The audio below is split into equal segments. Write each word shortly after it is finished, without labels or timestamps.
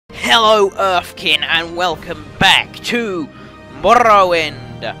Hello Earthkin and welcome back to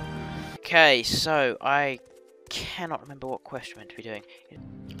Morrowind. Okay, so I cannot remember what quest we're meant to be doing.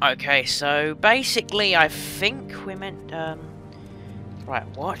 Okay, so basically I think we meant, right,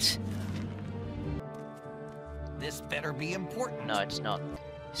 what? This better be important. No, it's not.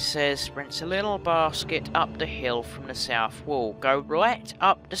 It says sprints a little basket up the hill from the south wall. Go right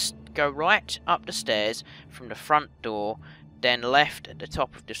up the stairs from the front door, then left at the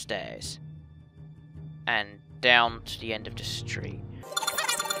top of the stairs, and down to the end of the street.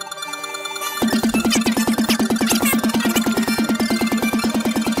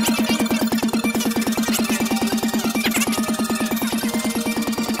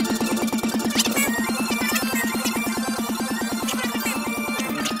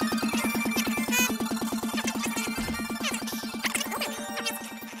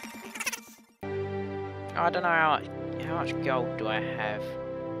 I don't know how much gold do I have?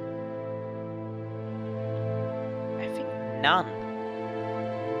 I think none.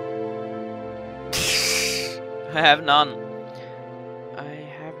 I have none. I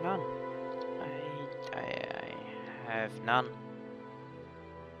have none. I have none.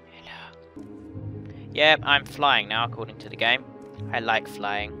 Hello. Yep, I'm flying now according to the game. I like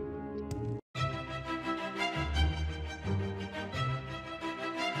flying.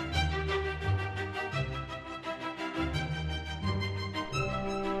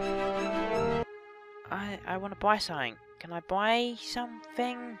 I want to buy something. Can I buy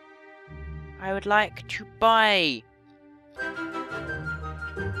something? I would like to buy. Oh,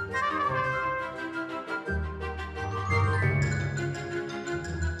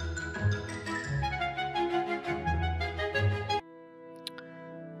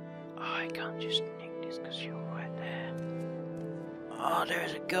 I can't just nick this because you're right there. Oh,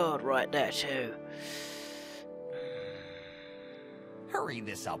 there's a guard right there too. Hurry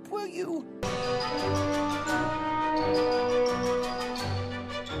this up, will you?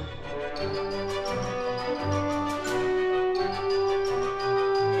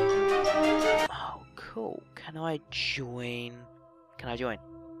 Oh, cool. Can I join? Can I join?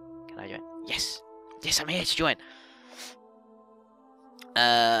 Can I join? Yes! Yes, I'm here to join!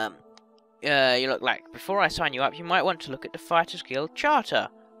 You look like, before I sign you up, you might want to look at the Fighters Guild Charter.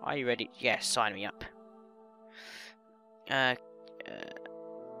 Are you ready? Yes, sign me up.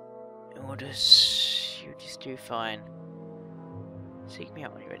 Orders, you just do fine. Seek me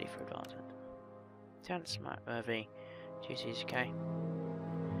out when you're ready for advancement. Sound smart, worthy. Duties, okay.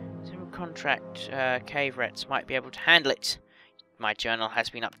 Several contract cave rats might be able to handle it. My journal has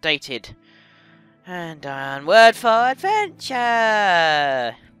been updated. And onward for adventure!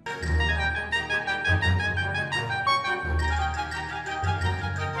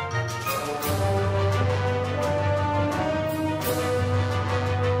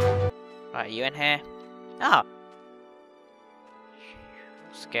 Right, are you in here? Ah!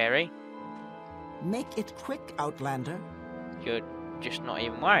 Scary. Make it quick, Outlander. You're just not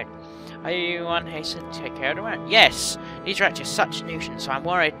even worried. Are you one who said to take care of the rat? Yes! These rats are such a nuisance, so I'm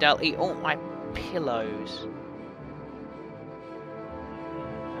worried they'll eat all my pillows.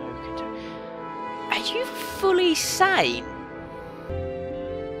 Are you fully sane?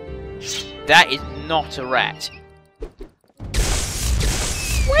 That is not a rat.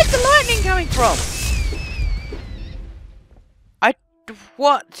 Where's the lightning coming from?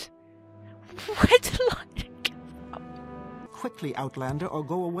 What? Where's the lightning coming from? Quickly, Outlander, or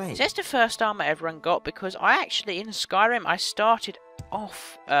go away. Is this the first armor everyone got? Because I actually, in Skyrim, I started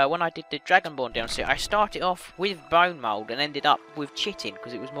off, when I did the Dragonborn DLC, I started off with bone mold and ended up with chitin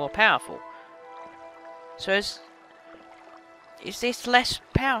because it was more powerful. So is this less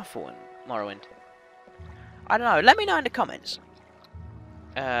powerful in Morrowind? I don't know. Let me know in the comments.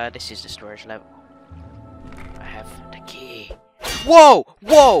 This is the storage level. I have the key. Whoa!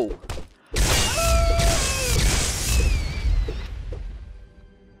 Whoa!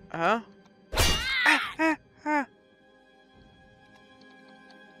 Huh?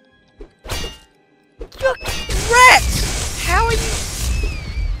 Look! Rats! How are you?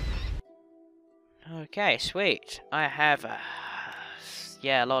 Okay, sweet. I have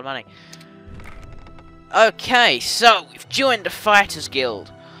yeah, a lot of money. Okay, so we've joined the Fighters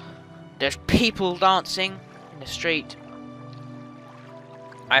Guild. There's people dancing in the street.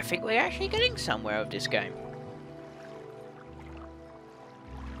 I think we're actually getting somewhere with this game.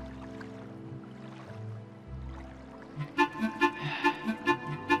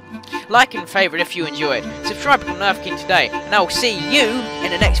 Like and favourite if you enjoyed. Subscribe to Earthkin today, and I'll see you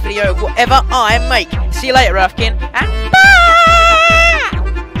in the next video of whatever I make. See you later, Earthkin, and bye!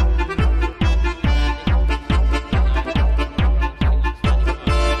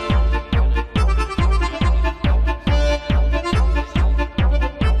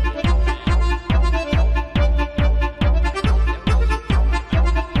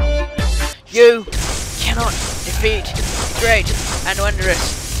 You cannot defeat great and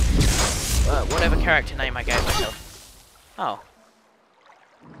wondrous. Whatever character name I gave myself. Oh.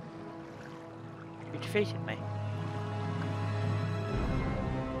 You defeated me.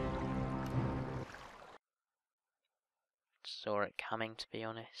 Saw it coming, to be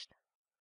honest.